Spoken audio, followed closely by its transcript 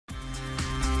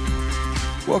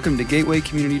Welcome to Gateway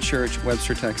Community Church,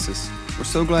 Webster, Texas. We're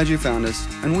so glad you found us,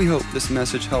 and we hope this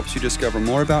message helps you discover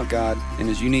more about God and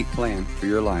His unique plan for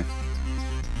your life.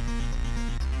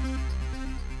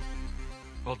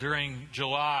 Well, during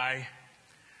July,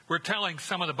 we're telling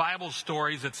some of the Bible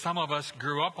stories that some of us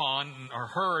grew up on or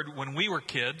heard when we were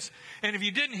kids. And if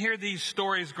you didn't hear these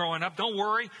stories growing up, don't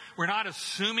worry. We're not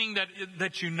assuming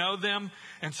that you know them.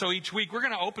 And so each week we're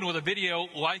going to open with a video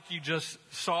like you just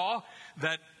saw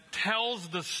that tells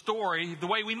the story the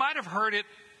way we might have heard it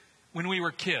when we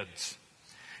were kids.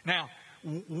 Now,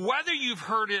 whether you've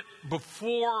heard it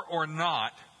before or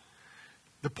not,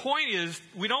 the point is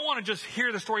we don't want to just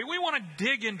hear the story. We want to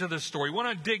dig into the story. We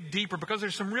want to dig deeper because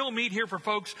there's some real meat here for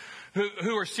folks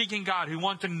who are seeking God, who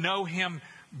want to know Him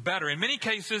better. In many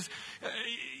cases,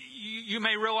 you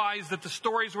may realize that the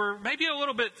stories were maybe a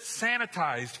little bit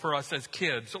sanitized for us as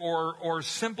kids or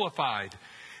simplified.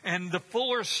 And the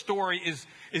fuller story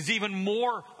is even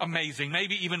more amazing,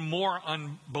 maybe even more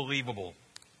unbelievable.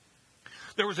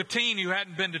 There was a teen who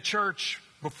hadn't been to church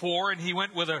before, and he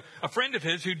went with a friend of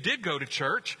his who did go to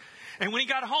church. And when he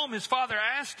got home, his father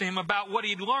asked him about what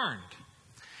he'd learned.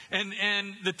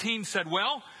 And the teen said,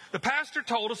 well, the pastor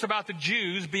told us about the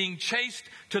Jews being chased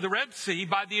to the Red Sea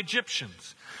by the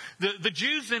Egyptians. The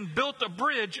Jews then built a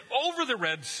bridge over the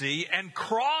Red Sea and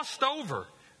crossed over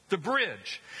the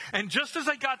bridge. And just as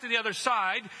they got to the other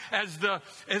side, as the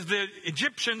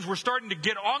Egyptians were starting to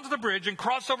get onto the bridge and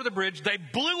cross over the bridge, they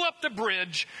blew up the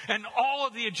bridge and all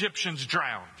of the Egyptians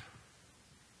drowned.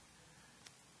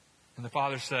 And the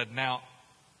father said, now,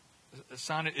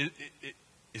 son,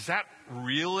 is that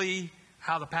really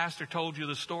how the pastor told you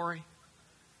the story?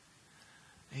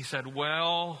 And he said,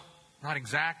 well, not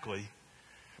exactly.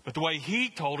 But the way he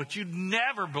told it, you'd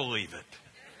never believe it.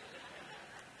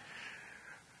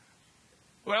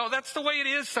 Well, that's the way it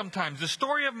is sometimes. The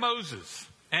story of Moses,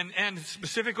 and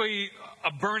specifically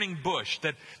a burning bush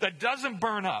that doesn't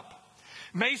burn up,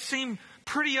 may seem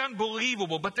pretty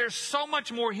unbelievable, but there's so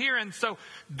much more here, and so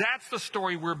that's the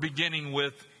story we're beginning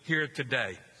with here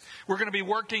today. We're going to be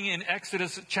working in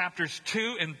Exodus chapters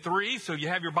 2 and 3, so you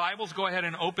have your Bibles, go ahead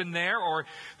and open there, or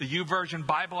the YouVersion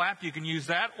Bible app, you can use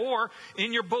that, or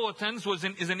in your bulletins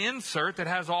is an insert that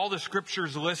has all the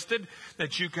scriptures listed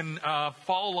that you can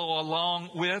follow along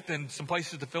with, and some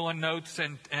places to fill in notes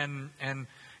and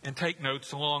take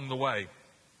notes along the way.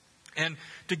 And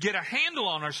to get a handle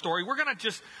on our story, we're going to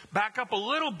just back up a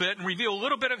little bit and review a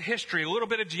little bit of history, a little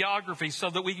bit of geography, so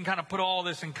that we can kind of put all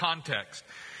this in context.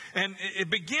 And it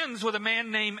begins with a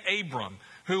man named Abram,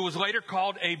 who was later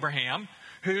called Abraham,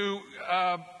 who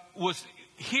was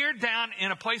here down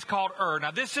in a place called Ur.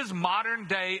 Now, this is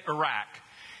modern-day Iraq.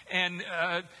 And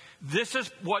this is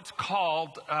what's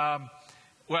called,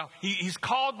 he's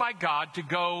called by God to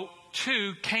go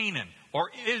to Canaan, or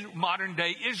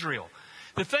modern-day Israel.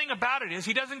 The thing about it is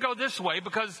he doesn't go this way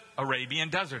because Arabian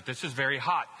desert. This is very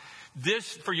hot.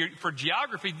 This, for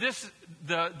geography,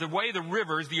 the way the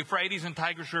rivers, the Euphrates and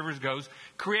Tigris rivers goes,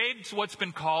 creates what's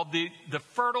been called the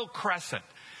Fertile Crescent.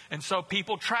 And so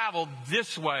people travel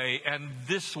this way and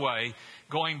this way,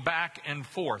 going back and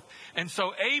forth. And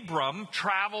so Abram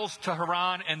travels to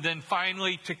Haran and then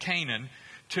finally to Canaan,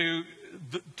 to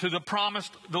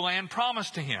the land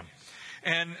promised to him.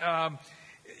 And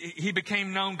he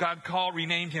became known, God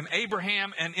renamed him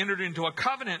Abraham and entered into a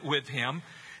covenant with him.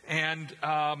 And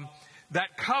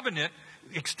that covenant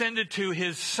extended to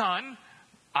his son,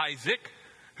 Isaac,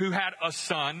 who had a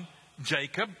son,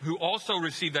 Jacob, who also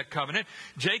received that covenant.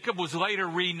 Jacob was later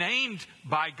renamed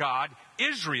by God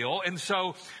Israel. And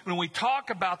so when we talk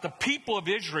about the people of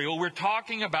Israel, we're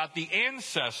talking about the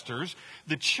ancestors,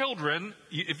 the children,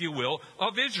 if you will,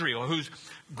 of Israel, whose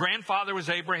grandfather was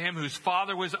Abraham, whose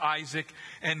father was Isaac,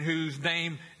 and whose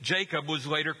name Jacob was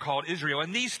later called Israel.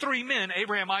 And these three men,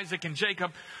 Abraham, Isaac, and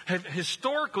Jacob, have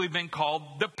historically been called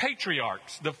the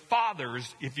patriarchs, the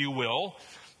fathers, if you will,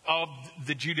 of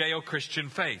the Judeo-Christian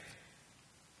faith.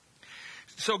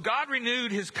 So God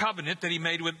renewed his covenant that he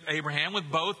made with Abraham, with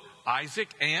both Isaac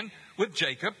and with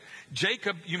Jacob.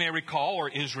 Jacob, you may recall, or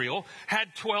Israel,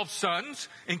 had 12 sons,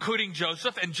 including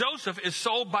Joseph. And Joseph is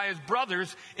sold by his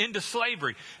brothers into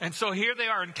slavery. And so here they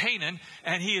are in Canaan,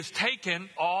 and he is taken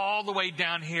all the way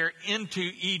down here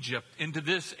into Egypt, into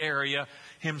this area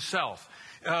himself.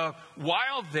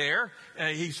 While there,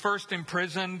 he's first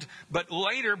imprisoned, but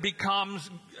later becomes,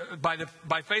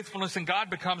 by faithfulness in God,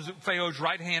 becomes Pharaoh's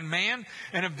right-hand man,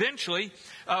 and eventually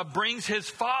brings his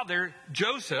father,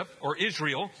 Joseph, or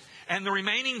Israel, and the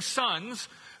remaining sons,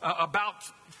 about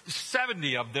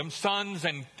 70 of them, sons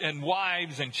and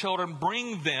wives and children,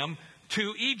 bring them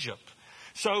to Egypt.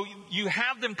 So you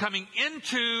have them coming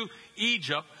into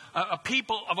Egypt, a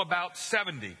people of about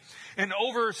 70. And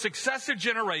over successive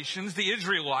generations, the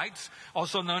Israelites,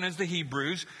 also known as the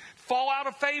Hebrews, fall out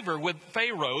of favor with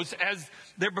pharaohs as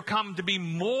there become to be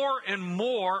more and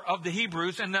more of the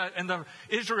Hebrews, and the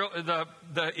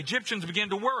Egyptians begin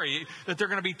to worry that they're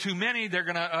going to be too many. They're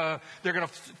going to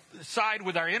side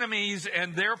with our enemies,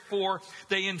 and therefore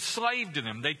they enslaved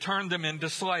them. They turned them into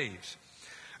slaves.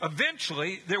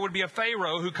 Eventually, there would be a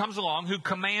Pharaoh who comes along who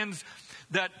commands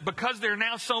that because there are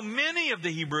now so many of the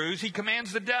Hebrews, he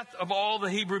commands the death of all the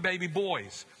Hebrew baby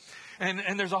boys.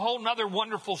 And there's a whole other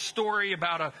wonderful story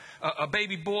about a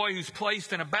baby boy who's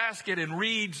placed in a basket in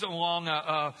reeds along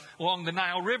the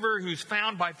Nile River, who's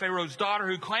found by Pharaoh's daughter,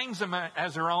 who claims him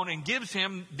as her own and gives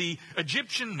him the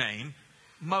Egyptian name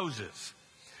Moses.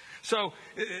 So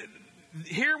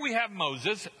here we have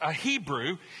Moses, a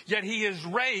Hebrew, yet he is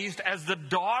raised as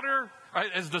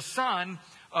the son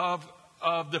of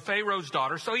the Pharaoh's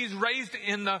daughter. So he's raised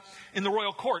in the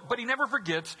royal court, but he never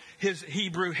forgets his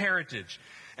Hebrew heritage.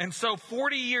 And so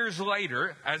 40 years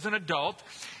later, as an adult,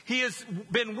 he has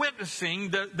been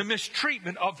witnessing the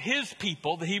mistreatment of his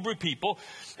people, the Hebrew people.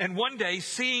 And one day,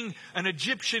 seeing an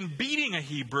Egyptian beating a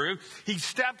Hebrew, he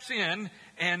steps in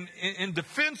and in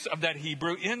defense of that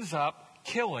Hebrew ends up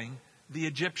killing the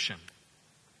Egyptian.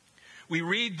 We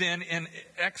read then in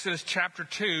Exodus chapter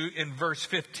 2 in verse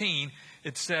 15,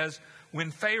 it says, when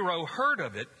Pharaoh heard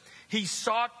of it, he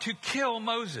sought to kill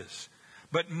Moses.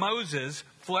 But Moses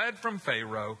fled from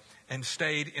Pharaoh and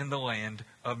stayed in the land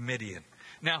of Midian.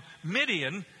 Now,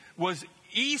 Midian was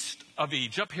east of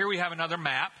Egypt. Here we have another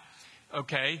map.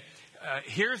 Okay,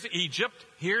 here's Egypt.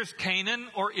 Here's Canaan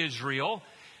or Israel.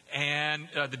 And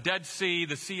the Dead Sea,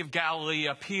 the Sea of Galilee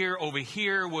up here. Over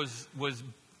here was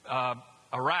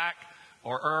Iraq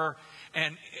or Ur.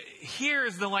 And here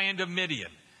is the land of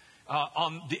Midian.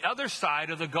 On the other side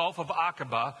of the Gulf of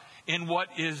Aqaba in what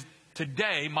is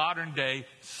today, modern day,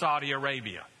 Saudi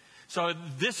Arabia. So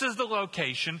this is the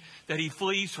location that he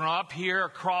flees from up here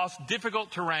across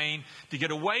difficult terrain to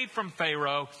get away from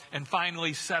Pharaoh and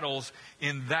finally settles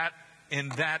in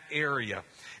that area.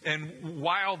 And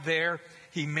while there,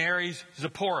 he marries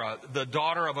Zipporah, the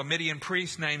daughter of a Midian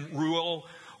priest named Reuel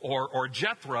or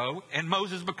Jethro, and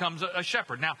Moses becomes a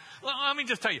shepherd. Now, let me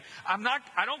just tell you, I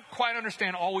don't quite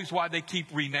understand always why they keep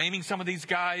renaming some of these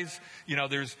guys. You know,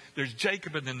 there's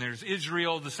Jacob and then there's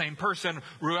Israel, the same person.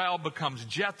 Reuel becomes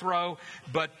Jethro,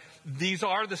 but these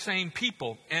are the same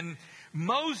people. And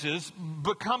Moses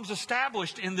becomes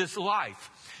established in this life.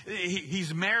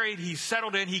 He's married, he's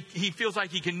settled in, he feels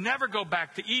like he can never go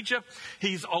back to Egypt.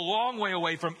 He's a long way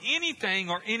away from anything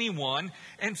or anyone.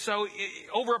 And so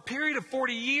over a period of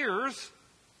 40 years,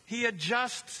 he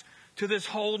adjusts to this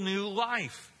whole new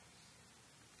life.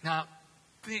 Now,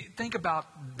 think about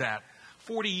that.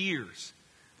 40 years.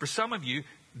 For some of you,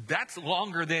 that's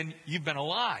longer than you've been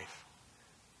alive.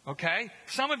 Okay?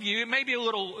 Some of you, it may be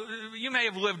you may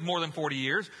have lived more than 40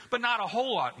 years, but not a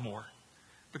whole lot more.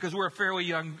 Because we're a fairly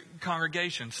young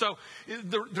congregation. So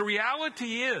the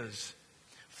reality is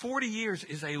 40 years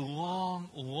is a long,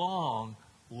 long,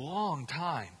 long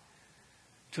time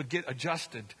to get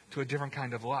adjusted to a different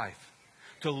kind of life.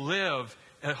 To live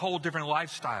a whole different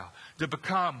lifestyle. To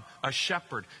become a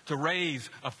shepherd. To raise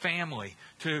a family.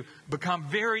 To become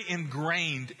very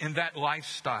ingrained in that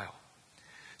lifestyle.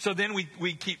 So then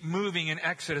we keep moving in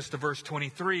Exodus to verse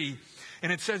 23.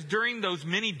 And it says, during those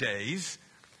many days,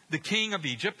 the king of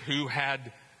Egypt, who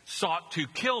had sought to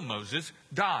kill Moses,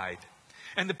 died.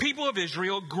 And the people of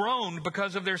Israel groaned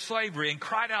because of their slavery and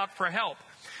cried out for help.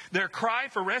 Their cry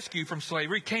for rescue from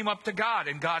slavery came up to God,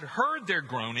 and God heard their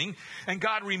groaning, and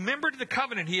God remembered the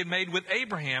covenant he had made with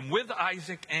Abraham, with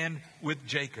Isaac, and with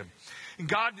Jacob. And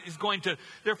God is going to,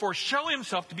 therefore, show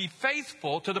himself to be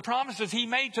faithful to the promises he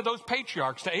made to those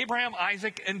patriarchs, to Abraham,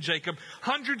 Isaac, and Jacob,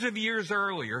 hundreds of years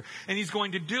earlier. And he's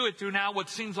going to do it through now what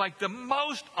seems like the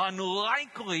most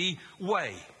unlikely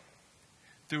way,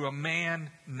 through a man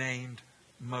named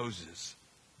Moses,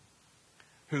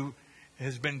 who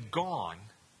has been gone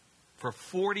for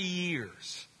 40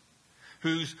 years,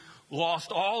 who's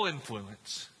lost all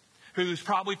influence, who's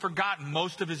probably forgotten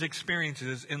most of his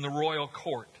experiences in the royal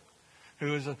court,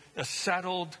 who is a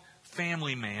settled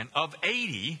family man of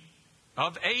 80.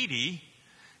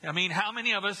 I mean, how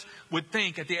many of us would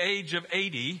think at the age of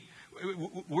 80,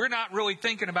 we're not really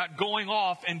thinking about going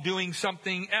off and doing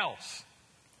something else?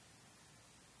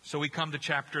 So we come to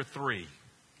chapter 3,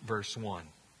 verse 1.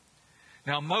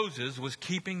 Now Moses was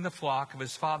keeping the flock of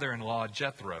his father-in-law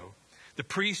Jethro, the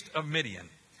priest of Midian.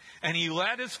 And he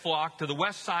led his flock to the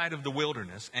west side of the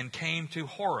wilderness and came to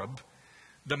Horeb,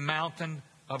 the mountain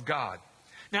of God.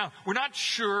 Now, we're not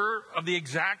sure of the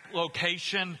exact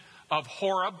location of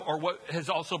Horeb, or what has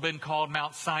also been called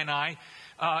Mount Sinai.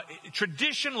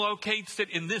 Tradition locates it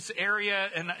in this area,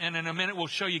 and in a minute we'll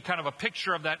show you kind of a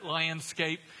picture of that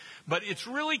landscape. But it's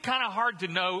really kind of hard to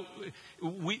know.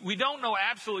 We don't know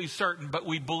absolutely certain, but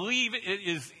we believe it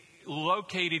is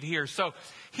located here. So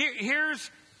here's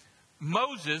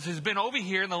Moses has been over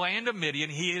here in the land of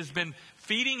Midian. He has been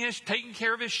taking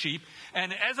care of his sheep.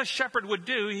 And as a shepherd would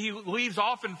do, he leaves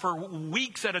often for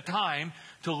weeks at a time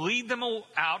to lead them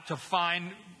out to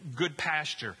find good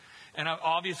pasture. And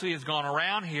obviously has gone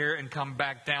around here and come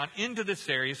back down into this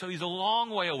area. So he's a long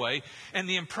way away. And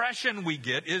the impression we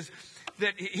get is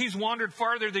that he's wandered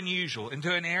farther than usual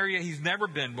into an area he's never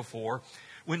been before,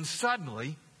 when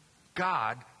suddenly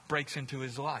God breaks into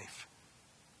his life.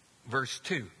 Verse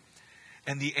 2.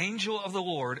 And the angel of the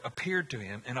Lord appeared to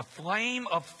him in a flame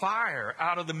of fire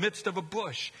out of the midst of a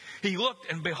bush. He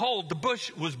looked, and behold, the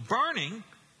bush was burning,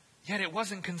 yet it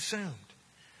wasn't consumed.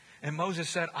 And Moses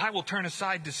said, I will turn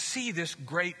aside to see this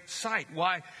great sight,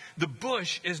 why the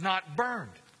bush is not burned.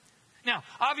 Now,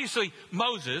 obviously,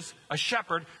 Moses, a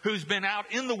shepherd who's been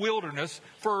out in the wilderness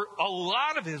for a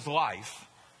lot of his life,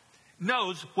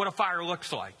 knows what a fire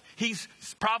looks like. He's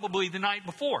probably the night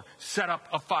before set up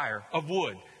a fire of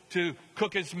wood to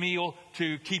cook his meal,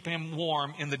 to keep him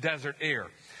warm in the desert air.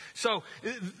 So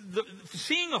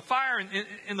seeing a fire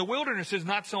in the wilderness is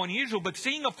not so unusual, but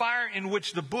seeing a fire in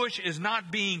which the bush is not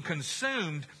being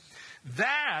consumed,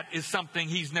 that is something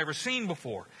he's never seen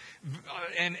before,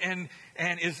 and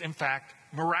is in fact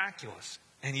miraculous.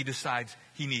 And he decides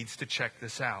he needs to check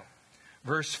this out.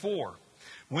 Verse 4,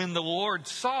 when the Lord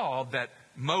saw that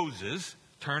Moses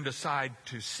turned aside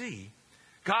to see,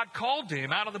 God called to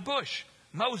him out of the bush,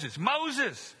 Moses,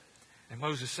 Moses! And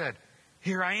Moses said,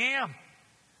 here I am.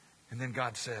 And then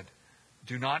God said,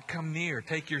 do not come near.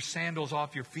 Take your sandals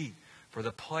off your feet, for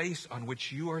the place on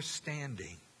which you are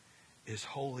standing is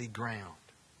holy ground.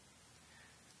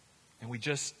 And we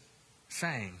just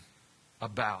sang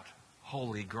about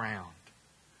holy ground.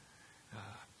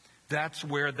 That's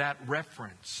where that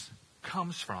reference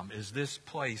comes from, is this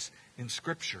place in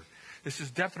Scripture. This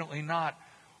is definitely not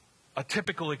a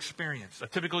typical experience. A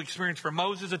typical experience for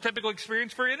Moses, a typical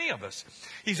experience for any of us.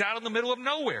 He's out in the middle of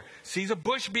nowhere, sees a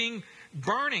bush being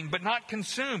burning but not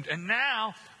consumed. And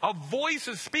now a voice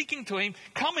is speaking to him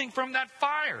coming from that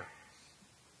fire.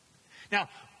 Now,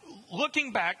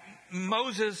 looking back,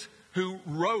 Moses, who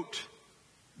wrote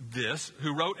this,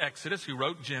 who wrote Exodus, who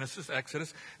wrote Genesis,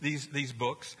 Exodus, these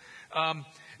books,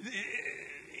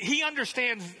 he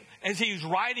understands as he's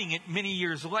writing it many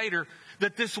years later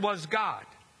that this was God.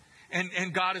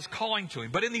 And God is calling to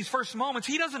him. But in these first moments,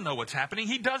 he doesn't know what's happening.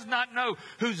 He does not know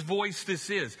whose voice this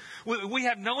is. We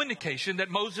have no indication that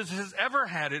Moses has ever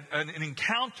had an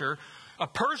encounter, a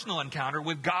personal encounter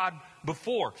with God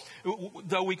before.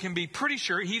 Though we can be pretty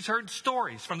sure he's heard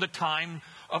stories from the time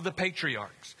of the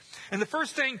patriarchs. And the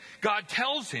first thing God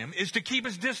tells him is to keep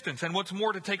his distance, and what's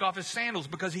more, to take off his sandals,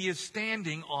 because he is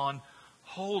standing on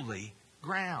holy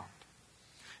ground.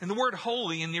 And the word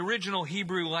holy in the original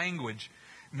Hebrew language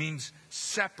means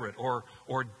separate or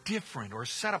different or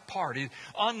set apart,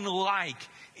 unlike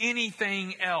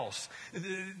anything else.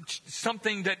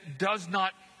 Something that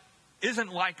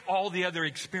isn't like all the other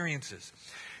experiences.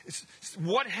 It's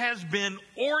what has been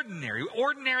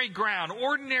ordinary ground,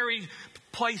 ordinary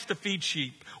place to feed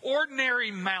sheep,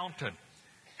 ordinary mountain,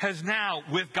 has now,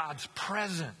 with God's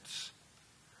presence,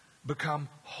 become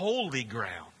holy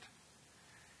ground,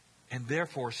 and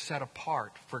therefore set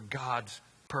apart for God's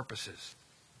purposes.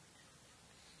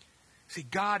 See,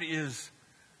 God is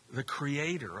the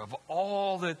creator of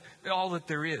all that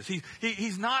there is.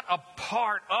 He's not a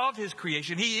part of his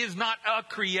creation. He is not a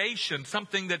creation,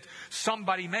 something that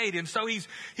somebody made. And so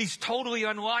he's totally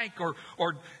unlike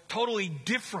or totally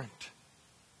different,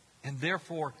 and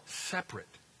therefore separate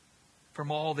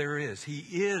from all there is. He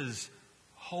is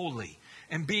holy,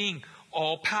 and being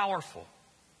all powerful,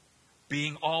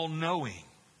 being all knowing,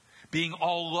 being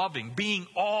all loving, being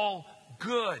all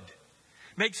good,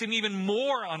 makes him even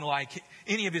more unlike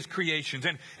any of his creations,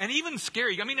 and even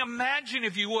scary. I mean, imagine,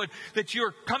 if you would, that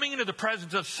you're coming into the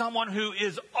presence of someone who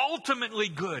is ultimately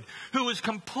good, who is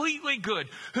completely good,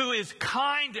 who is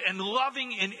kind and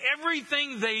loving in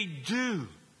everything they do.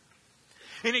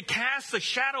 And it casts a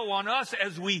shadow on us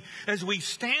as we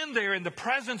stand there in the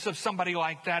presence of somebody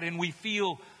like that, and we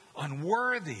feel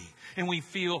unworthy, and we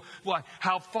feel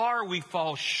how far we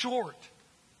fall short.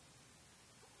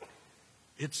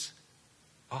 It's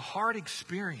a hard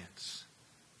experience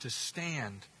to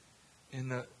stand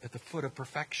at the foot of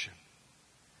perfection.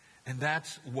 And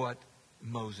that's what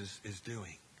Moses is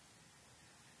doing.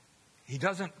 He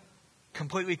doesn't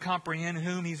completely comprehend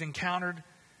whom he's encountered.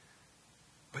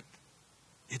 But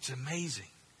it's amazing.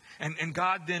 And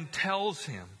God then tells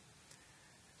him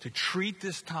to treat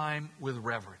this time with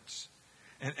reverence.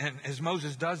 And as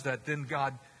Moses does that, then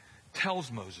God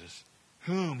tells Moses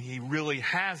whom he really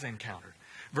has encountered.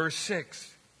 Verse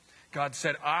 6, God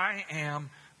said, I am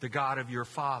the God of your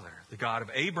father, the God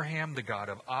of Abraham, the God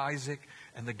of Isaac,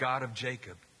 and the God of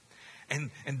Jacob. And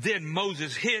then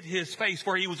Moses hid his face,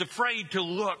 for he was afraid to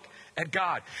look at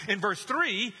God. In verse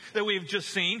 3 that we've just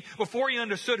seen, before he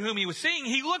understood whom he was seeing,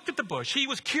 he looked at the bush. He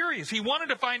was curious. He wanted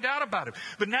to find out about it.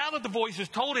 But now that the voice has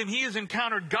told him he has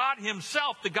encountered God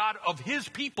himself, the God of his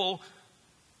people,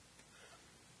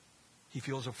 he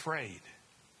feels afraid.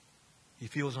 He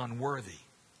feels unworthy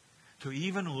to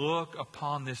even look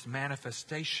upon this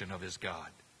manifestation of his God.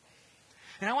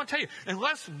 And I want to tell you,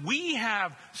 unless we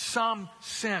have some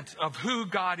sense of who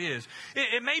God is,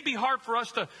 it may be hard for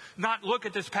us to not look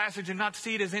at this passage and not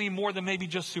see it as any more than maybe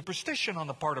just superstition on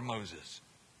the part of Moses.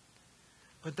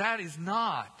 But that is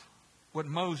not what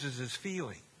Moses is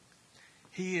feeling.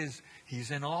 He's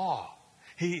in awe.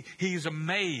 He's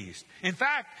amazed. In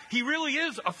fact, he really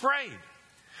is afraid.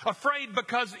 Afraid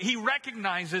because he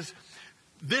recognizes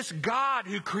this God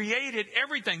who created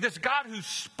everything, this God who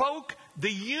spoke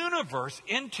the universe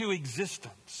into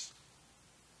existence,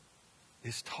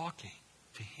 is talking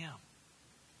to him,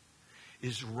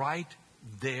 is right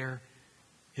there,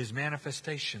 his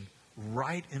manifestation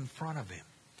right in front of him.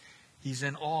 He's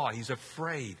in awe, he's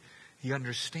afraid, he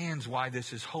understands why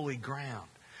this is holy ground,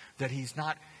 that he's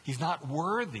not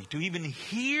worthy to even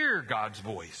hear God's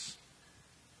voice,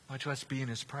 much less be in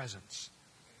his presence.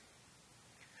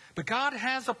 But God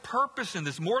has a purpose in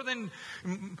this, more than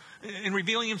in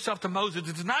revealing himself to Moses.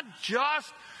 It's not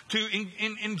just to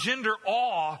engender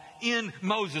awe in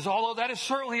Moses, although that is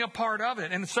certainly a part of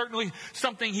it, and certainly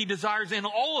something he desires in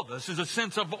all of us, is a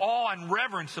sense of awe and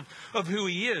reverence of who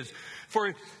he is.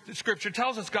 For the Scripture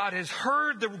tells us God has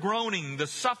heard the groaning, the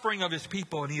suffering of his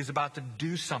people, and he is about to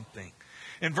do something.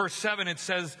 In verse 7 it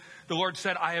says, the Lord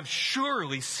said, I have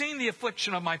surely seen the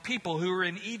affliction of my people who are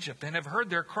in Egypt, and have heard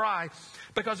their cry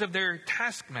because of their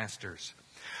taskmasters.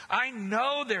 I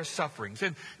know their sufferings.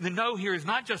 And the know here is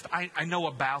not just I know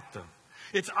about them.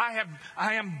 It's I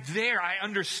am there. I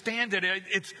understand it.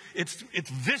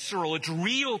 It's visceral. It's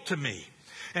real to me.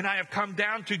 And I have come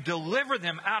down to deliver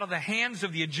them out of the hands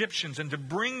of the Egyptians, and to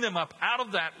bring them up out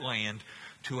of that land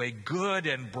to a good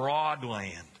and broad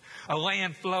land, a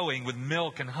land flowing with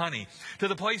milk and honey, to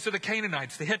the place of the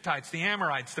Canaanites, the Hittites, the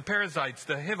Amorites, the Perizzites,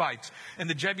 the Hivites, and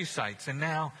the Jebusites. And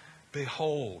now,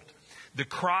 behold, the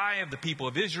cry of the people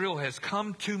of Israel has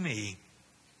come to me,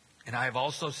 and I have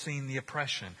also seen the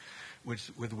oppression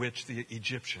with which the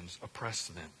Egyptians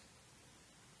oppressed them.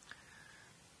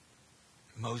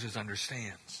 Moses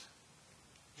understands.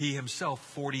 He himself,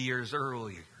 40 years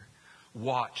earlier,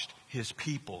 watched his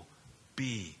people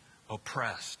be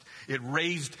oppressed. It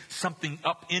raised something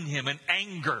up in him, an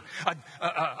anger,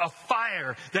 a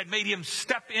fire that made him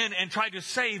step in and try to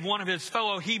save one of his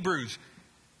fellow Hebrews.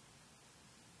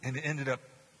 And it ended up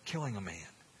killing a man.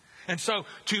 And so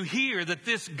to hear that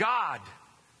this God,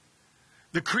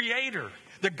 the Creator,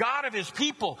 the God of his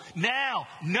people, now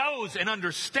knows and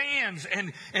understands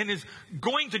and is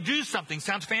going to do something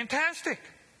sounds fantastic.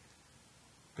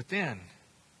 But then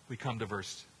we come to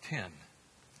verse 10,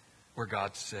 where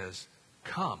God says,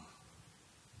 come,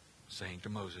 saying to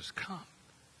Moses, come,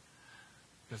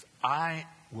 because I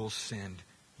will send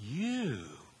you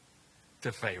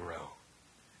to Pharaoh,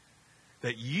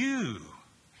 that you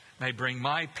may bring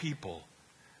my people,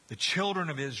 the children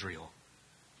of Israel,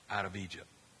 out of Egypt.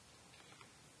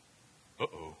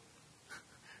 Uh-oh.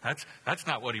 That's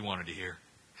not what he wanted to hear.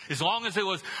 As long as it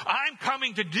was, I'm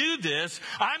coming to do this,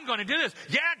 I'm going to do this.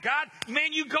 Yeah, God,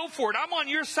 man, you go for it. I'm on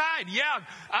your side. Yeah,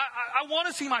 I want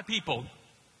to see my people.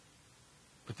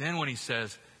 But then when he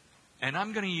says, and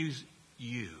I'm going to use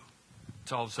you,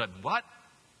 it's all of a sudden, what?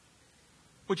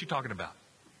 What you talking about?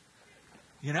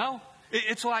 You know?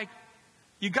 It's like,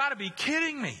 you got to be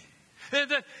kidding me.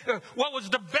 What was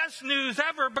the best news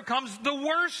ever becomes the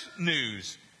worst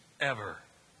news ever.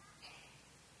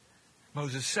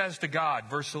 Moses says to God,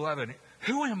 verse 11,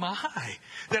 who am I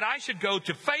that I should go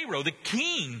to Pharaoh, the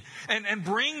king, and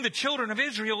bring the children of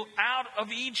Israel out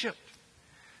of Egypt?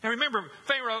 Now remember,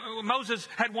 Moses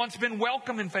had once been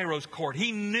welcome in Pharaoh's court.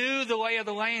 He knew the lay of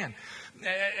the land,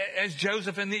 as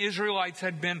Joseph and the Israelites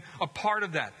had been a part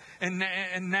of that. And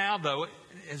now, though,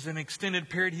 as an extended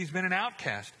period, he's been an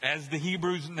outcast, as the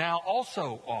Hebrews now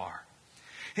also are.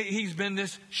 He's been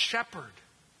this shepherd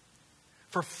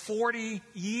for 40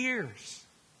 years.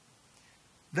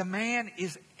 The man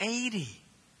is 80.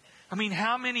 I mean,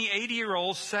 how many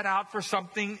 80-year-olds set out for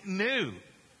something new?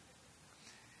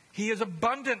 He is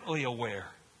abundantly aware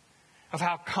of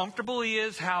how comfortable he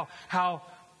is, how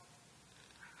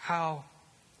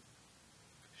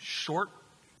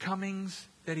shortcomings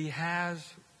that he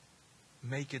has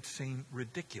make it seem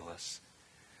ridiculous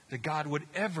that God would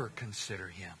ever consider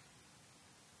him.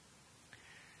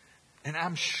 And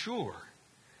I'm sure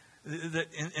that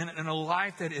in a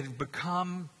life that has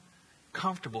become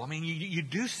comfortable, I mean, you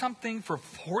do something for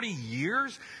 40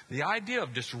 years, the idea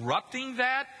of disrupting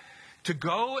that to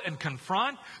go and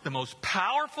confront the most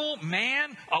powerful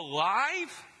man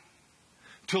alive,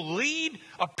 to lead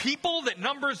a people that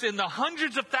numbers in the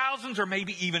hundreds of thousands or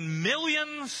maybe even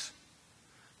millions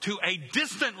to a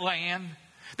distant land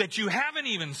that you haven't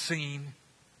even seen.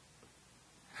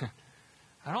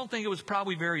 I don't think it was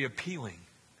probably very appealing.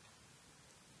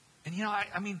 And you know,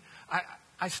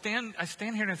 I stand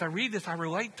here, and as I read this, I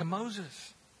relate to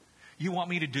Moses. You want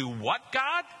me to do what,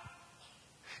 God?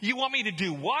 You want me to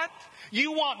do what?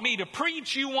 You want me to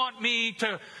preach? You want me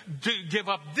to give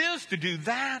up this, to do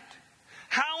that?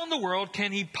 How in the world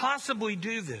can he possibly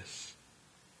do this?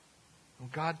 Well,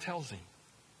 God tells him.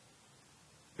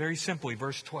 Very simply,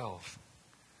 verse 12.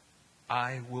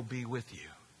 I will be with you.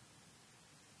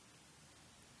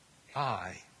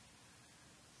 I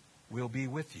will be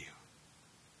with you.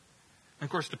 And of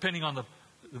course, depending on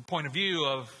the point of view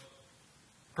of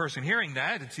the person hearing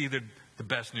that, it's either the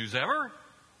best news ever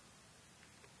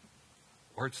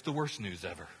or it's the worst news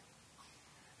ever.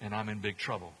 And I'm in big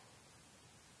trouble.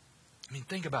 I mean,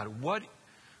 think about it.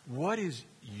 What is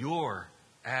your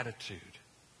attitude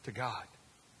to God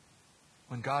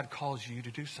when God calls you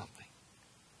to do something?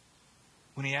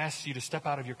 When he asks you to step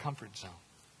out of your comfort zone?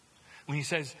 When he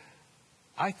says,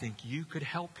 I think you could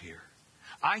help here.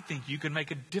 I think you could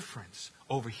make a difference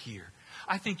over here.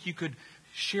 I think you could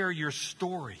share your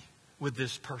story with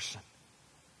this person.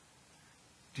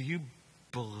 Do you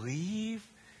believe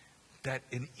that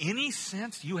in any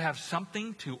sense you have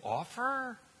something to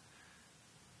offer?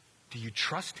 Do you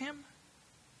trust him?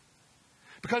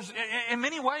 Because in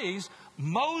many ways,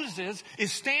 Moses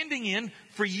is standing in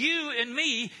for you and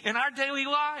me in our daily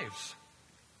lives.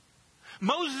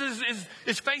 Moses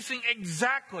is facing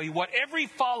exactly what every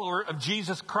follower of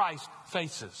Jesus Christ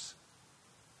faces.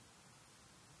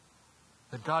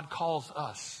 That God calls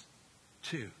us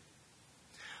to.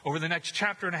 Over the next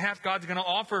chapter and a half, God's going to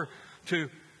offer to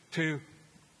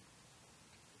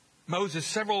Moses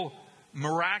several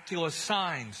miraculous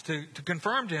signs to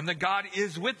confirm to him that God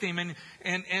is with him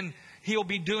and he'll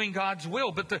be doing God's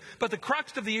will. But the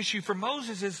crux of the issue for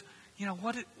Moses is, you know,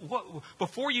 what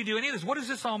before you do any of this, what does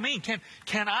this all mean?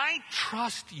 Can I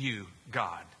trust you,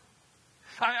 God?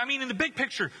 I mean, in the big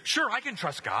picture, sure, I can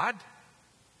trust God.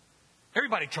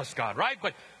 Everybody trusts God, right?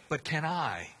 But can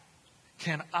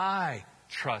I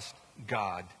trust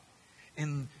God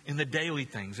in the daily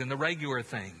things, in the regular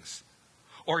things?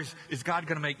 Or is God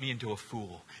going to make me into a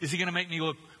fool? Is he going to make me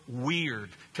look weird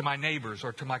to my neighbors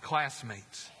or to my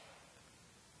classmates?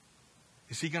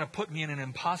 Is he going to put me in an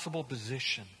impossible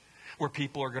position where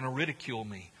people are going to ridicule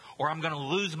me, or I'm going to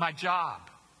lose my job?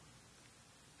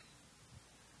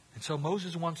 And so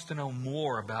Moses wants to know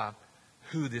more about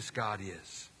who this God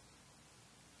is.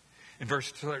 In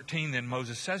verse 13, then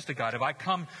Moses says to God, if I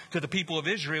come to the people of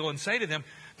Israel and say to them,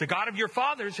 the God of your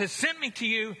fathers has sent me to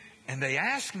you, and they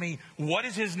ask me, what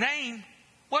is his name?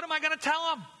 What am I going to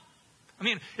tell them? I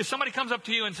mean, if somebody comes up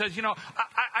to you and says, you know,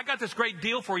 I got this great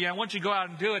deal for you. I want you to go out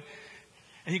and do it.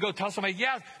 And you go tell somebody,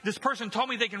 yeah, this person told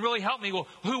me they can really help me. Well,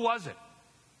 who was it?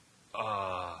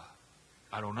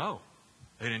 I don't know.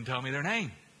 They didn't tell me their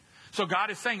name. So God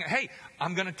is saying, hey,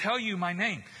 I'm going to tell you my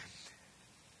name.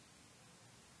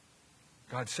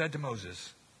 God said to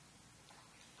Moses,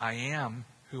 I am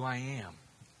who I am.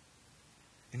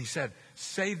 And he said,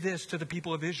 say this to the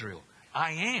people of Israel.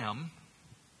 I am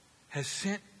has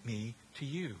sent me to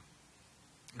you.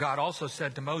 God also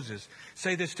said to Moses,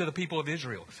 say this to the people of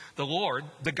Israel. The Lord,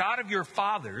 the God of your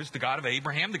fathers, the God of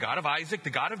Abraham, the God of Isaac, the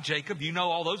God of Jacob, you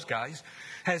know all those guys,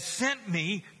 has sent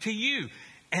me to you.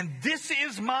 And this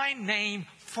is my name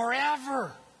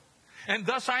forever. And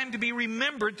thus I am to be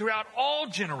remembered throughout all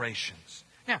generations.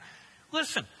 Now,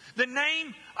 listen, the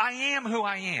name I am who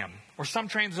I am, or some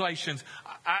translations,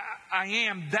 I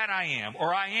am that I am,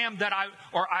 or I am that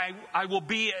I will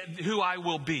be who I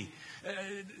will be.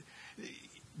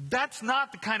 That's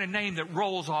not the kind of name that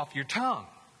rolls off your tongue.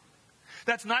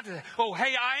 That's not, oh,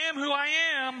 hey, I am who I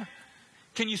am.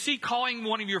 Can you see calling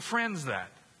one of your friends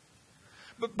that?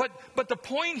 But the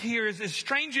point here is, as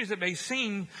strange as it may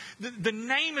seem, the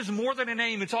name is more than a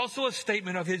name. It's also a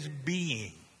statement of his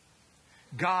being.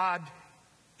 God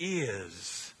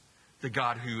is the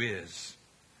God who is.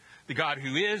 The God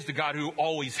who is, the God who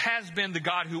always has been, the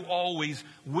God who always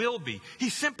will be. He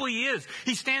simply is.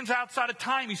 He stands outside of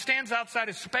time. He stands outside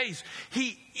of space.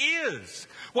 He is.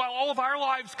 While all of our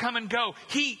lives come and go,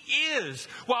 He is.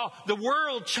 While the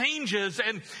world changes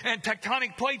and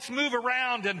tectonic plates move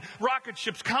around and rocket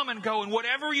ships come and go, and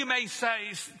whatever you may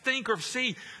say, think, or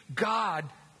see, God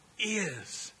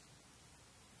is.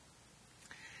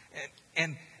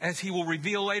 And as He will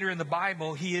reveal later in the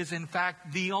Bible, He is in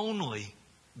fact the only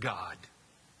God.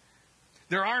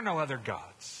 There are no other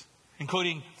gods,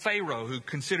 including Pharaoh, who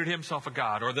considered himself a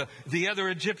god, or the other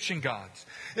Egyptian gods.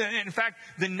 In fact,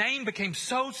 the name became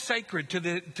so sacred to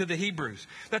the Hebrews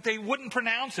that they wouldn't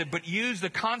pronounce it, but use the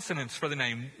consonants for the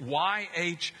name,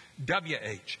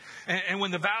 YHWH. And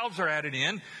when the vowels are added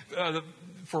in,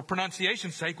 for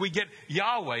pronunciation's sake, we get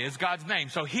Yahweh as God's name.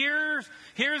 So here's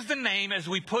the name as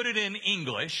we put it in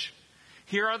English.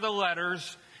 Here are the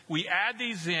letters. We add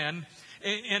these in.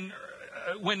 And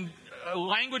when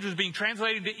language was being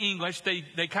translated to English, they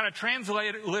kind of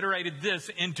transliterated this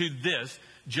into this,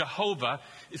 Jehovah.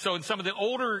 So in some of the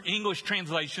older English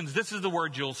translations, this is the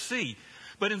word you'll see.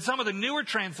 But in some of the newer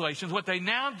translations, what they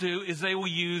now do is they will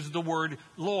use the word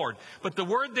Lord. But the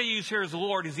word they use here as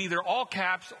Lord is either all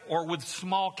caps or with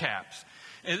small caps.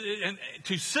 And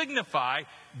to signify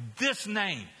this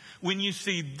name. When you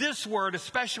see this word,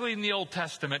 especially in the Old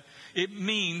Testament, it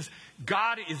means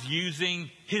God is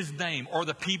using His name, or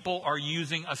the people are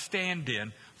using a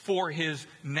stand-in for His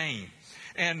name.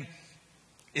 And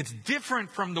it's different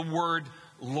from the word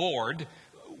Lord,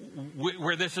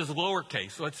 where this is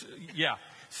lowercase.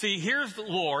 See, here's the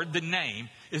Lord, the name,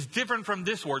 is different from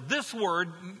this word. This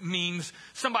word means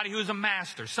somebody who is a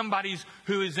master, somebody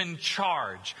who is in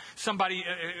charge, somebody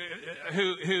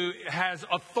who has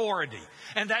authority.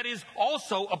 And that is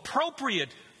also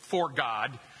appropriate for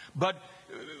God, but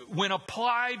when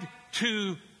applied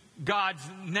to God's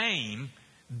name,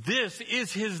 this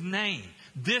is His name.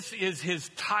 This is His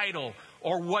title,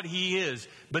 or what He is.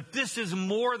 But this is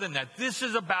more than that. This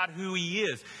is about who He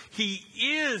is. He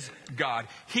is God.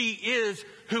 He is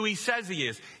who He says He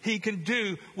is. He can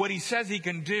do what He says He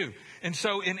can do. And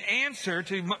so in answer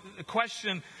to the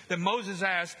question that Moses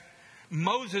asked,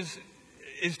 Moses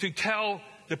is to tell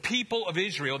the people of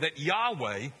Israel that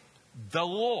Yahweh, the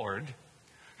Lord,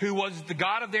 who was the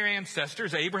God of their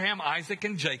ancestors, Abraham, Isaac,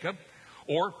 and Jacob,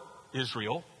 or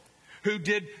Israel, who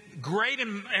did great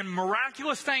and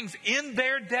miraculous things in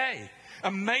their day.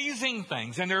 Amazing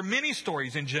things. And there are many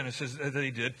stories in Genesis that they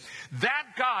did. That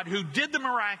God who did the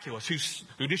miraculous,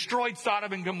 who destroyed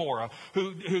Sodom and Gomorrah,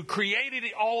 who created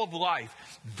all of life,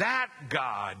 that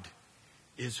God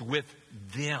is with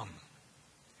them.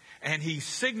 And He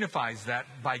signifies that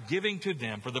by giving to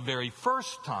them for the very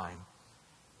first time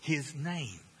His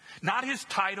name. Not His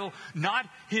title, not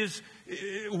His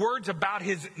words about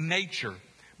His nature,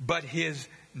 but His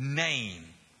name,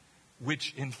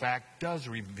 which in fact does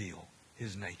reveal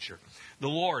His nature. The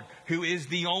Lord, who is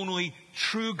the only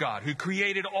true God, who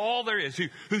created all there is,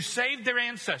 who saved their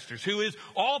ancestors, who is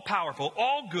all powerful,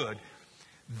 all good,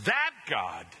 that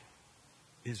God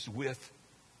is with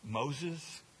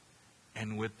Moses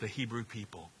and with the Hebrew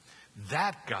people.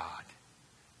 That God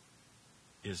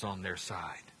is on their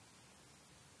side.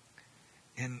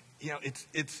 And,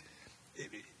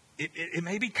 it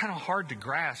may be kind of hard to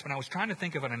grasp, and I was trying to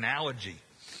think of an analogy.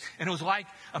 And it was like,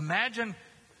 imagine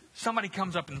somebody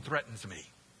comes up and threatens me,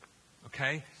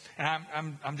 okay?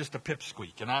 And I'm just a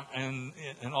pipsqueak,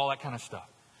 and all that kind of stuff.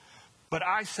 But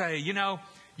I say,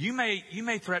 you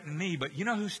may threaten me, but you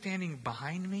know who's standing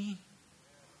behind me?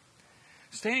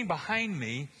 Standing behind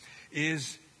me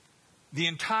is the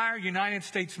entire United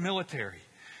States military.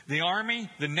 The Army,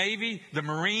 the Navy, the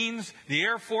Marines, the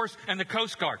Air Force, and the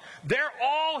Coast Guard. They're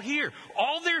all here.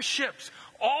 All their ships,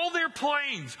 all their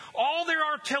planes, all their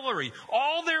artillery,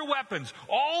 all their weapons,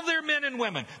 all their men and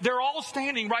women. They're all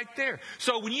standing right there.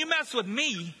 So when you mess with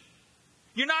me,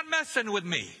 you're not messing with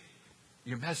me.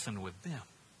 You're messing with them.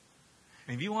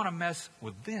 And if you want to mess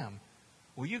with them,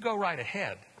 well, you go right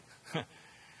ahead.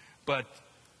 But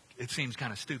it seems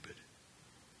kind of stupid.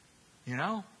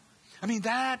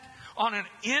 That on an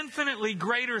infinitely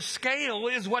greater scale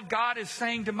is what God is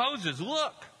saying to Moses.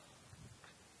 Look,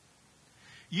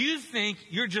 you think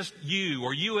you're just you,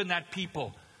 or you and that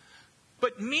people.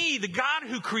 But me, the God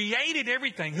who created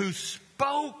everything, who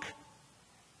spoke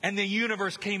and the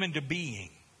universe came into being,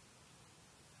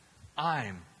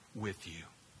 I'm with you.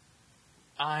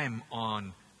 I'm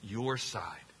on your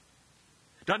side.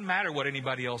 Doesn't matter what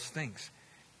anybody else thinks.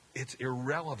 It's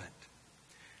irrelevant.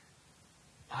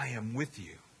 I am with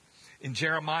you. In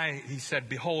Jeremiah, he said,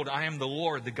 behold, I am the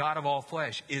Lord, the God of all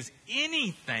flesh. Is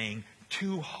anything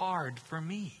too hard for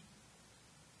me?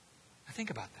 Now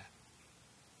think about that.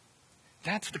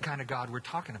 That's the kind of God we're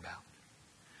talking about.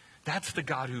 That's the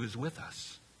God who is with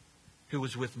us, who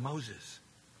was with Moses.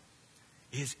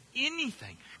 Is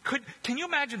anything, can you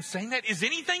imagine saying that? Is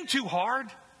anything too hard?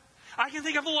 I can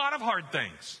think of a lot of hard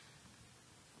things.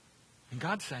 And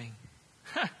God's saying,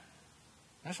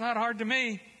 that's not hard to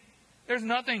me. There's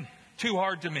nothing too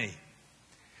hard to me.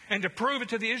 And to prove it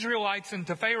to the Israelites and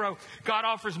to Pharaoh, God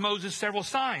offers Moses several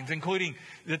signs, including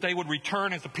that they would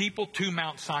return as a people to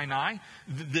Mount Sinai,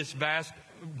 this vast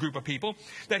group of people,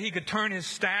 that he could turn his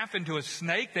staff into a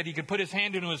snake, that he could put his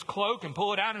hand into his cloak and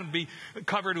pull it out and be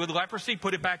covered with leprosy,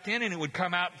 put it back in and it would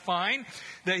come out fine,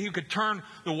 that he could turn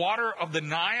the water of the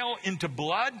Nile into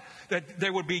blood, that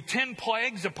there would be 10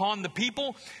 plagues upon the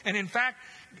people. And in fact,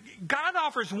 God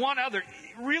offers one other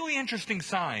really interesting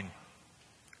sign.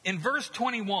 In verse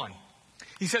 21,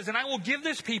 he says, and I will give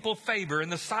this people favor in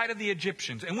the sight of the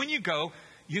Egyptians. And when you go,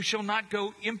 you shall not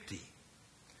go empty.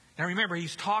 Now remember,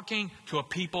 he's talking to a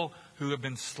people who have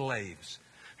been slaves,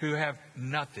 who have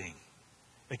nothing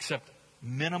except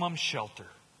minimum shelter,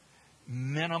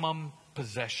 minimum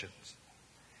possessions.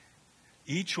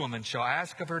 Each woman shall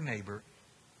ask of her neighbor,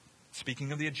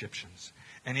 speaking of the Egyptians,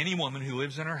 and any woman who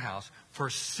lives in her house, for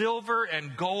silver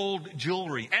and gold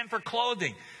jewelry and for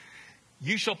clothing.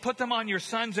 You shall put them on your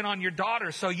sons and on your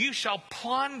daughters, so you shall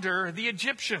plunder the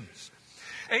Egyptians.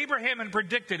 Abraham had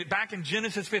predicted back in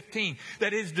Genesis 15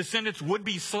 that his descendants would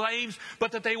be slaves,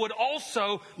 but that they would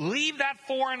also leave that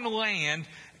foreign land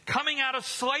coming out of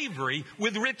slavery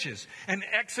with riches. And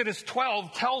Exodus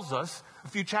 12 tells us, a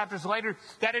few chapters later,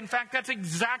 that in fact that's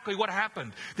exactly what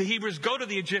happened. The Hebrews go to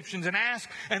the Egyptians and ask,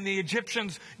 and the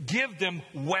Egyptians give them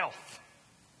wealth.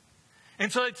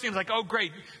 And so it seems like, oh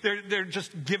great, they're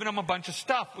just giving them a bunch of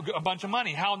stuff, a bunch of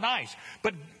money. How nice.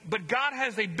 But God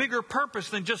has a bigger purpose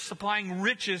than just supplying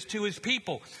riches to his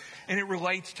people. And it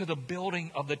relates to the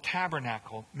building of the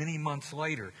tabernacle many months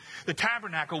later. The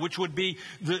tabernacle, which would be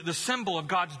the symbol of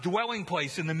God's dwelling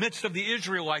place in the midst of the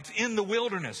Israelites in the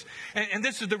wilderness. And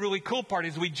this is the really cool part.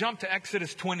 As we jump to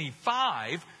Exodus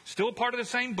 25, still part of the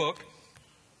same book.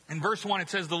 In verse 1 it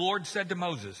says, the Lord said to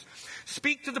Moses,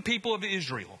 speak to the people of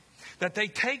Israel, that they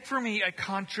take for me a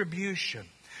contribution.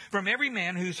 From every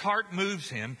man whose heart moves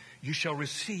him, you shall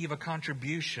receive a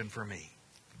contribution for me.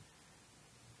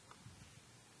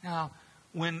 Now,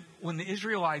 when the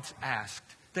Israelites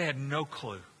asked, they had no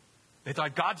clue. They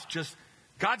thought God's just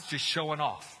showing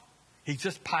off. He's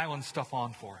just piling stuff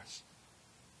on for us.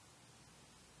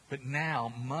 But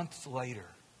now, months later,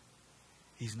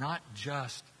 he's not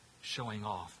just showing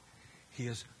off. He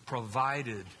has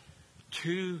provided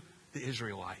to the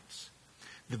Israelites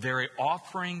the very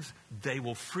offerings they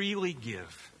will freely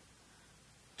give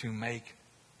to make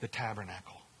the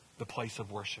tabernacle, the place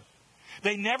of worship.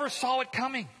 They never saw it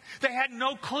coming. They had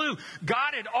no clue.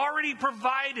 God had already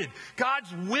provided.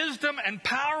 God's wisdom and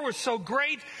power was so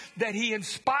great that he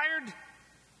inspired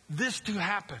this to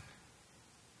happen.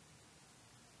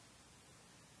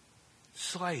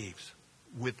 Slaves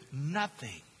with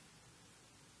nothing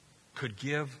could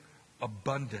give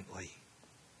abundantly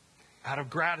out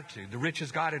of gratitude, the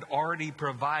riches God had already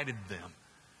provided them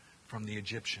from the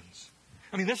Egyptians.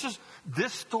 I mean,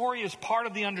 this story is part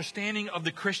of the understanding of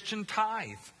the Christian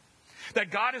tithe.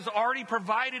 That God has already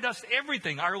provided us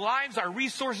everything, our lives, our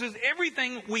resources,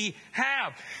 everything we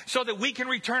have, so that we can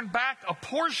return back a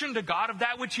portion to God of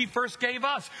that which he first gave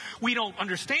us. We don't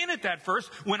understand it at first.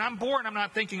 When I'm born, I'm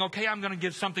not thinking, okay, I'm going to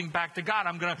give something back to God.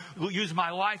 I'm going to use my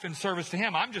life in service to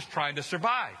him. I'm just trying to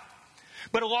survive.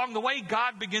 But along the way,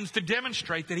 God begins to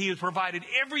demonstrate that he has provided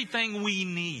everything we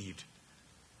need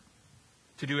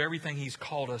to do everything he's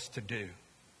called us to do,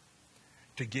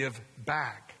 to give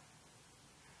back.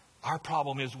 Our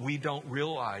problem is we don't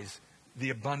realize the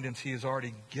abundance he has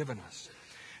already given us.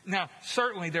 Now,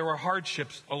 certainly there were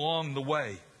hardships along the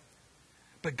way,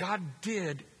 but God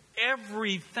did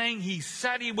everything he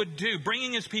said he would do,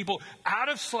 bringing his people out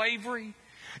of slavery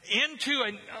into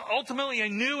ultimately a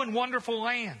new and wonderful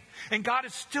land. And God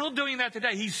is still doing that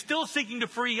today. He's still seeking to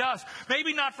free us,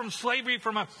 maybe not from slavery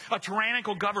from a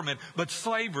tyrannical government, but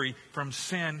slavery from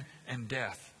sin and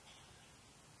death.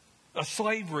 A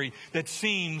slavery that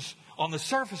seems on the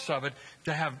surface of it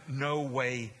to have no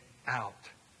way out.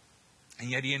 And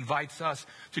yet he invites us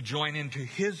to join into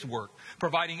his work,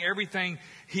 providing everything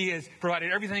he has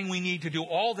provided, everything we need to do,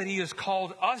 all that he has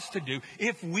called us to do,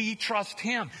 if we trust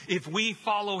him, if we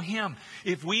follow him,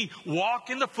 if we walk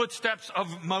in the footsteps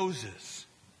of Moses.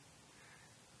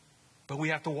 But we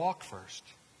have to walk first.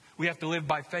 We have to live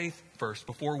by faith first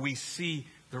before we see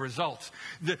the results.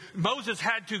 Moses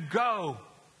had to go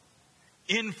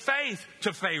in faith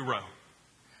to Pharaoh.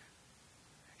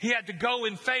 He had to go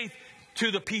in faith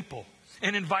to the people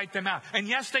and invite them out. And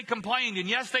yes, they complained. And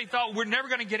yes, they thought, we're never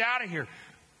going to get out of here.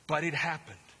 But it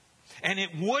happened. And it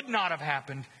would not have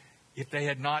happened if they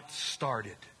had not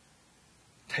started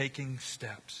taking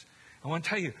steps. I want to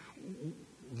tell you,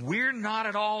 we're not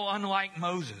at all unlike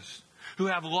Moses, who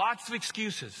have lots of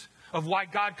excuses of why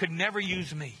God could never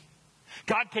use me.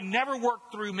 God could never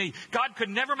work through me. God could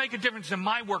never make a difference in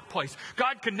my workplace.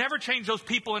 God could never change those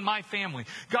people in my family.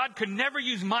 God could never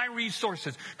use my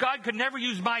resources. God could never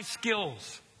use my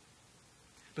skills.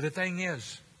 But the thing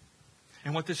is,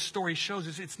 and what this story shows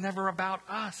is, it's never about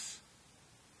us.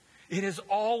 It has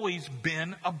always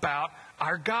been about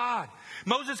our God.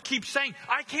 Moses keeps saying,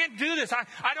 I can't do this.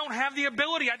 I don't have the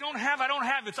ability. I don't have.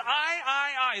 It's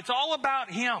I. It's all about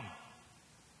him.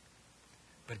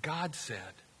 But God said,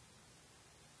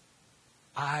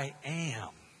 I am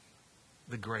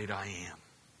the great I am.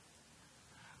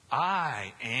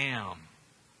 I am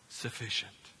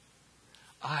sufficient.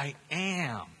 I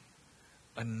am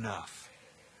enough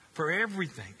for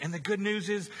everything. And the good news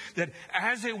is that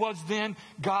as it was then,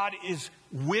 God is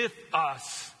with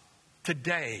us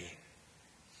today.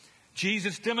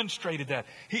 Jesus demonstrated that.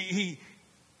 He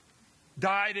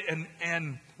died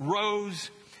and rose.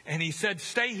 And he said,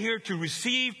 stay here to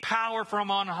receive power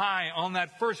from on high. On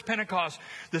that first Pentecost,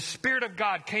 the Spirit of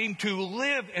God came to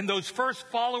live in those first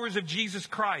followers of Jesus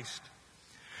Christ.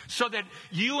 So that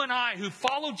you and I who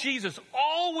follow Jesus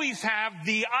always have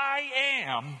the I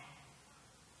am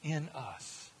in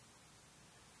us.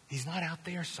 He's not out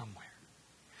there somewhere.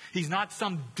 He's not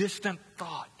some distant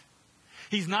thought.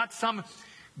 He's not some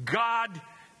God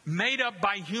made up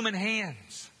by human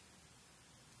hands.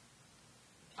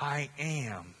 I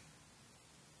am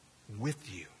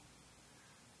with you.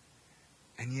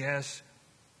 And yes,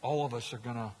 all of us are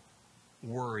going to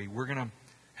worry. We're going to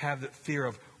have the fear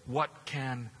of, what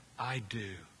can I do?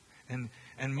 And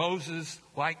Moses,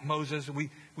 like Moses,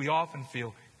 we often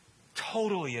feel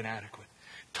totally inadequate.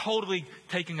 Totally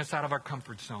taking us out of our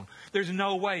comfort zone. There's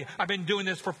no way. I've been doing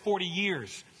this for 40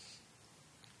 years.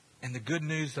 And the good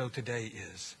news, though, today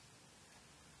is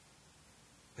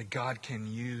that God can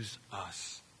use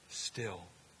us still,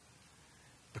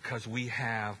 because we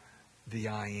have the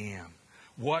I am.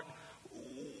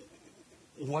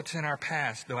 What's in our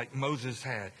past, like Moses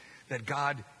had, that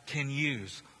God can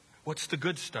use? What's the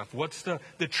good stuff? What's the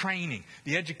training,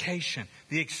 the education,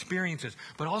 the experiences?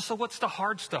 But also, what's the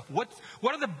hard stuff? What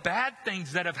are the bad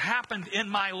things that have happened in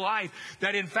my life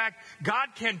that, in fact, God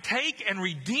can take and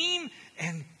redeem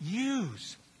and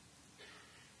use?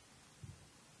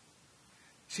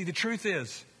 See, the truth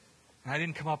is, and I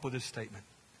didn't come up with this statement,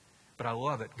 but I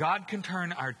love it. God can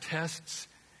turn our tests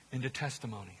into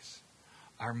testimonies,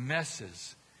 our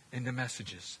messes into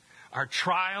messages, our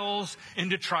trials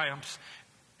into triumphs,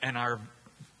 and our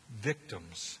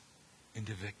victims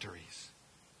into victories.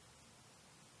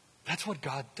 That's what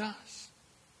God does.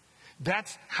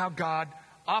 That's how God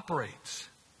operates.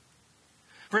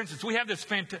 For instance, we have this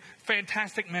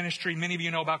fantastic ministry many of you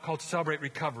know about called Celebrate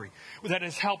Recovery, that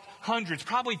has helped hundreds,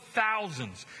 probably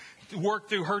thousands, work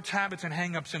through hurts, habits, and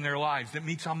hang-ups in their lives, that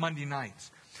meets on Monday nights.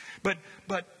 But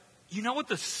you know what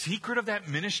the secret of that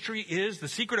ministry is? The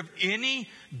secret of any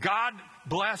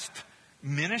God-blessed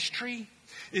ministry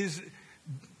is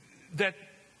that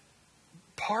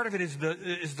part of it is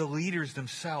the leaders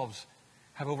themselves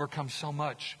have overcome so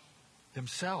much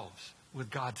themselves with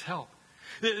God's help.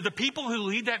 The people who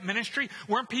lead that ministry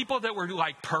weren't people that were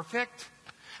like perfect.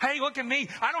 Hey, look at me.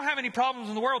 I don't have any problems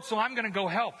in the world, so I'm going to go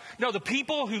help. No, the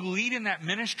people who lead in that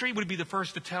ministry would be the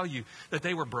first to tell you that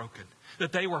they were broken,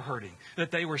 that they were hurting,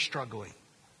 that they were struggling.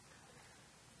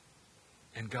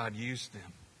 And God used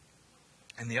them.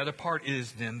 And the other part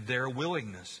is then their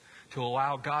willingness to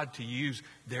allow God to use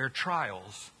their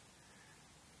trials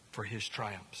for His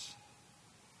triumphs.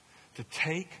 To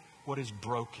take what is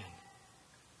broken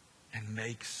and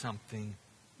make something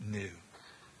new.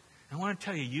 I want to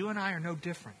tell you, you and I are no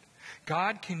different.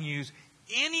 God can use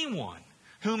anyone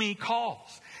whom He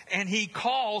calls. And He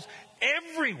calls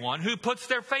everyone who puts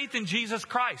their faith in Jesus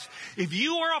Christ. If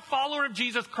you are a follower of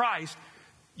Jesus Christ,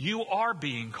 you are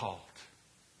being called.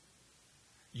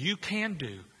 You can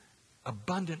do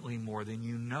abundantly more than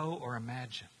you know or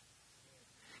imagine.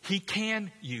 He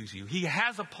can use you. He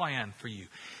has a plan for you.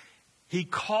 He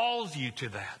calls you to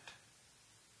that.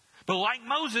 But like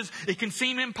Moses, it can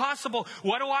seem impossible.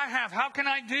 What do I have? How can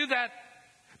I do that?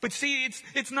 But see,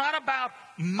 it's not about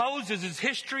Moses'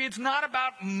 history. It's not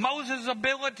about Moses'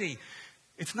 ability.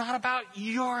 It's not about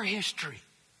your history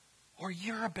or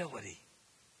your ability.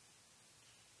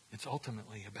 It's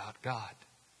ultimately about God.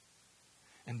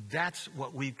 And that's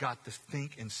what we've got to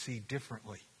think and see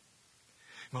differently.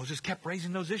 Moses kept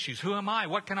raising those issues. Who am I?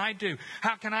 What can I do?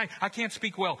 How can I can't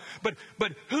speak well. But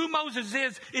who Moses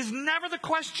is never the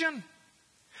question.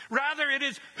 Rather, it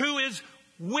is who is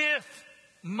with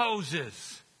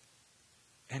Moses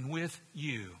and with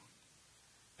you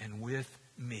and with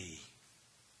me.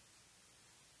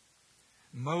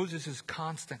 Moses'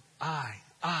 constant I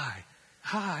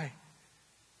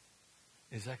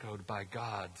is echoed by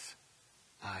God's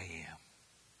I am.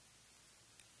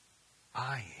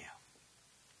 I am.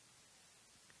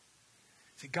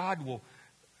 See, God will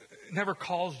never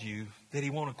calls you that He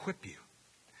won't equip you.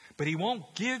 But He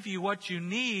won't give you what you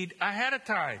need ahead of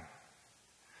time.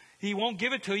 He won't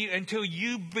give it to you until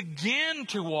you begin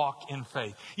to walk in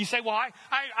faith. You say, well, I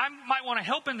might want to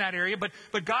help in that area, but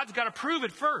God's got to prove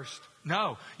it first.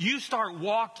 No, you start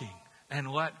walking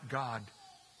and let God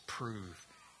prove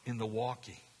in the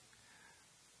walking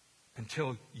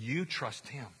until you trust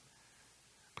Him.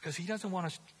 Because He doesn't want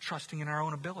us trusting in our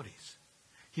own abilities.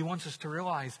 He wants us to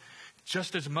realize,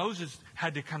 just as Moses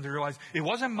had to come to realize, it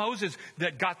wasn't Moses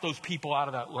that got those people out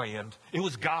of that land. It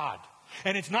was God.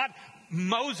 And it's not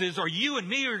Moses or you and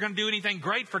me who are going to do anything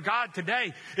great for God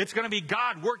today. It's going to be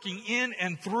God working in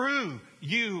and through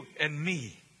you and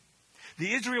me.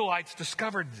 The Israelites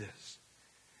discovered this.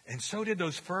 And so did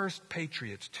those first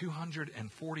patriots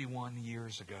 241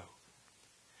 years ago.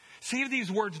 See if these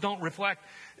words don't reflect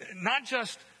not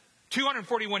just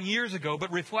 241 years ago, but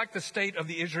reflect the state of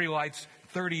the Israelites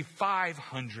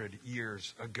 3,500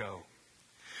 years ago.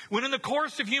 When in the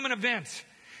course of human events,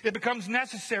 it becomes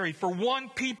necessary for one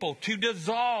people to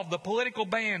dissolve the political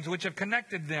bands which have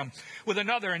connected them with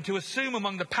another and to assume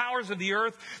among the powers of the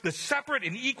earth the separate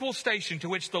and equal station to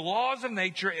which the laws of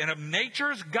nature and of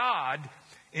nature's God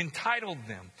entitled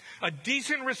them. A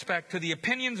decent respect to the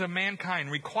opinions of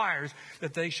mankind requires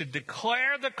that they should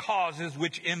declare the causes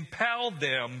which impel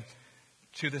them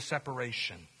to the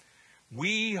separation.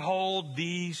 We hold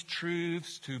these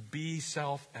truths to be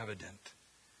self-evident,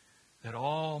 that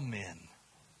all men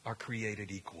are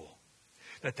created equal,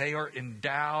 that they are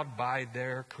endowed by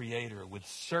their Creator with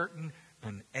certain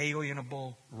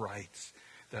unalienable rights,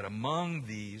 that among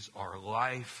these are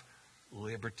life,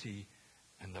 liberty,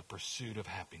 and the pursuit of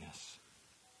happiness.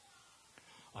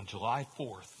 On July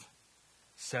 4th,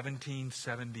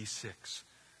 1776,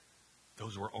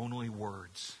 those were only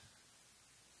words.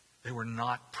 They were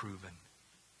not proven.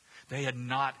 They had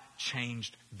not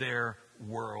changed their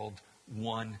world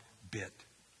one bit.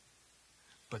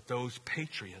 But those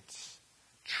patriots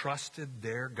trusted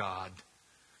their God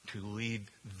to lead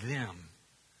them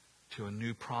to a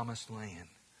new promised land,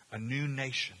 a new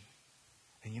nation.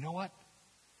 And you know what?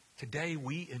 Today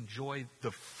we enjoy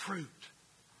the fruit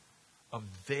of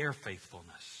their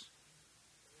faithfulness.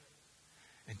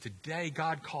 And today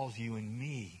God calls you and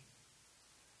me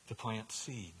to plant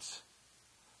seeds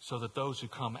so that those who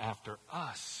come after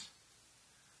us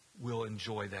will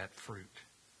enjoy that fruit.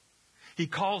 He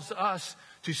calls us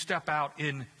to step out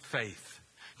in faith,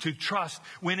 to trust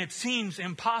when it seems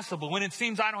impossible, when it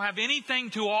seems I don't have anything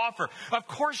to offer. Of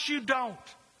course you don't,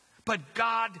 but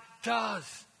God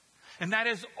does. And that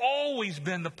has always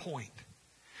been the point.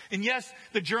 And yes,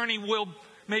 the journey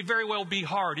may very well be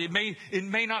hard. It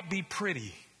may not be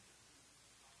pretty,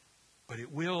 but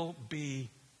it will be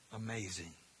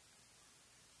amazing.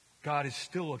 God is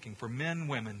still looking for men,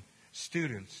 women,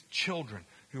 students, children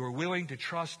who are willing to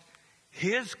trust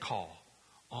His call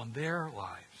on their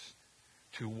lives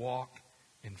to walk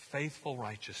in faithful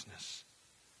righteousness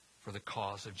for the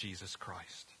cause of Jesus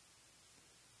Christ.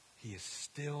 He is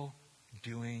still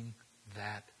doing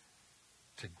that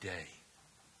today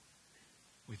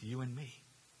with you and me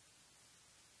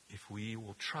if we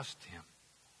will trust Him,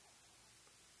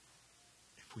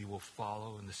 if we will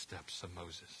follow in the steps of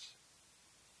Moses.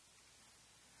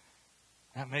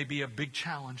 That may be a big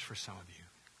challenge for some of you.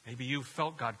 Maybe you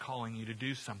felt God calling you to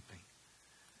do something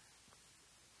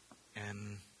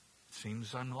and it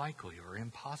seems unlikely or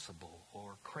impossible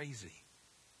or crazy.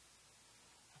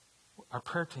 Our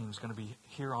prayer team is going to be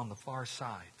here on the far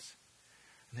sides,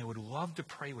 and they would love to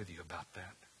pray with you about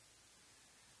that,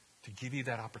 to give you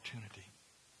that opportunity.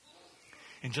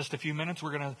 In just a few minutes,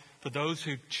 we're going to, for those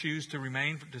who choose to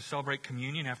remain to celebrate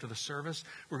communion after the service,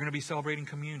 we're going to be celebrating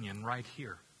communion right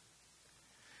here.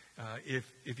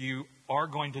 If you are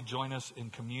going to join us in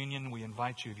communion, we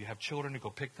invite you, if you have children, to go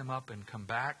pick them up and come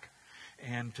back.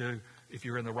 And if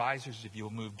you're in the risers, if you'll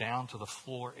move down to the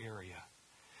floor area.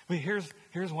 I mean,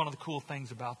 here's one of the cool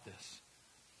things about this.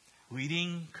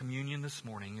 Leading communion this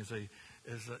morning is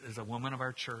a woman of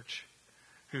our church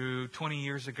who 20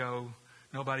 years ago,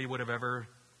 nobody would have ever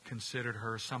considered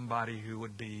her somebody who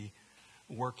would be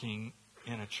working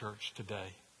in a church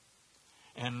today.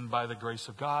 And by the grace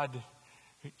of God,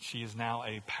 she is now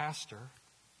a pastor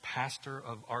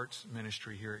of arts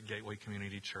ministry here at Gateway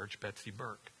Community Church, Betsy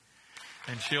Burke.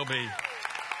 And she'll be...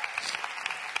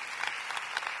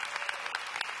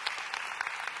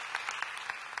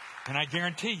 And I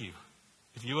guarantee you,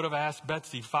 if you would have asked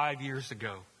Betsy 5 years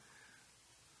ago,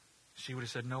 she would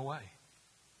have said, no way.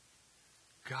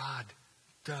 God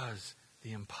does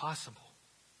the impossible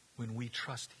when we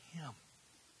trust Him.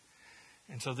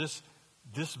 And so this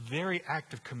very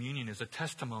act of communion is a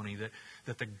testimony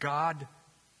that the God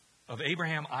of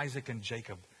Abraham, Isaac, and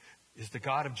Jacob is the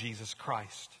God of Jesus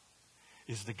Christ,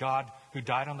 is the God who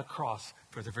died on the cross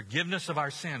for the forgiveness of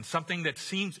our sins, something that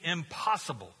seems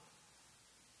impossible,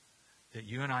 that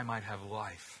you and I might have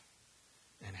life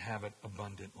and have it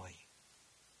abundantly.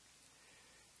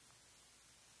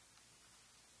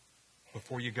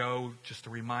 Before you go, just a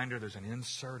reminder, there's an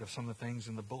insert of some of the things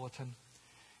in the bulletin.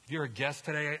 If you're a guest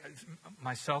today,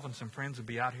 myself and some friends would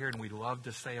be out here, and we'd love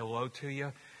to say hello to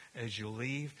you as you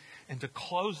leave. And to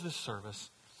close this service,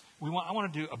 I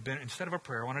want to do instead of a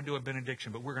prayer, I want to do a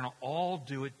benediction, but we're going to all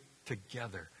do it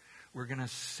together. We're going to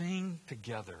sing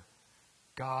together,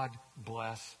 God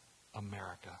Bless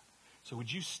America. So would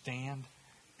you stand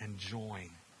and join?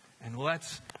 And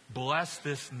let's bless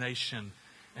this nation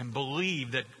and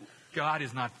believe that God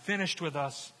is not finished with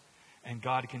us, and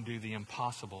God can do the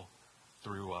impossible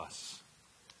through us.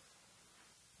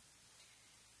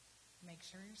 Make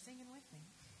sure you're singing with me.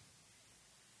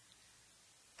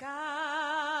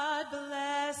 God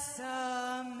bless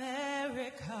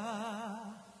America,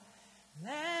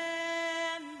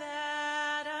 land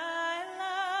that I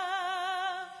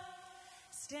love.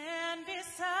 Stand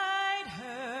beside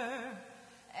her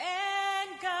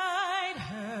and guide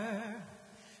her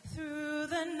through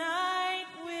the night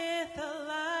with a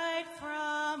light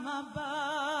from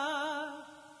above.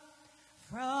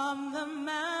 From the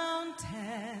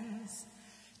mountains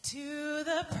to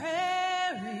the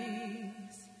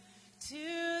prairies,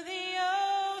 to the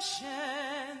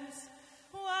oceans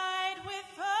wide with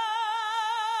foam.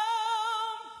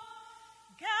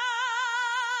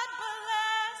 God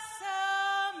bless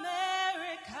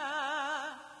America,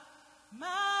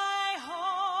 my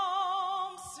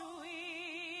home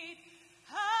sweet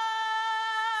home.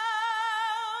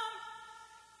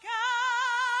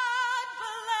 God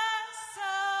bless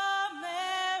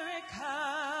America,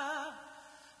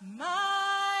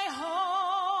 my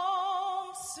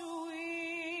home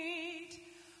sweet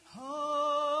home.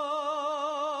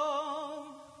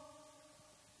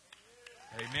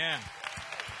 Amen.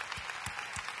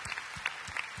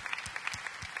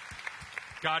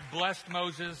 God blessed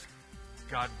Moses.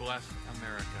 God bless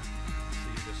America. See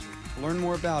you this week. To learn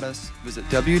more about us, visit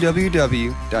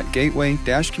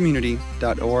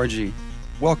www.gateway-community.org.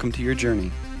 Welcome to your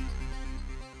journey.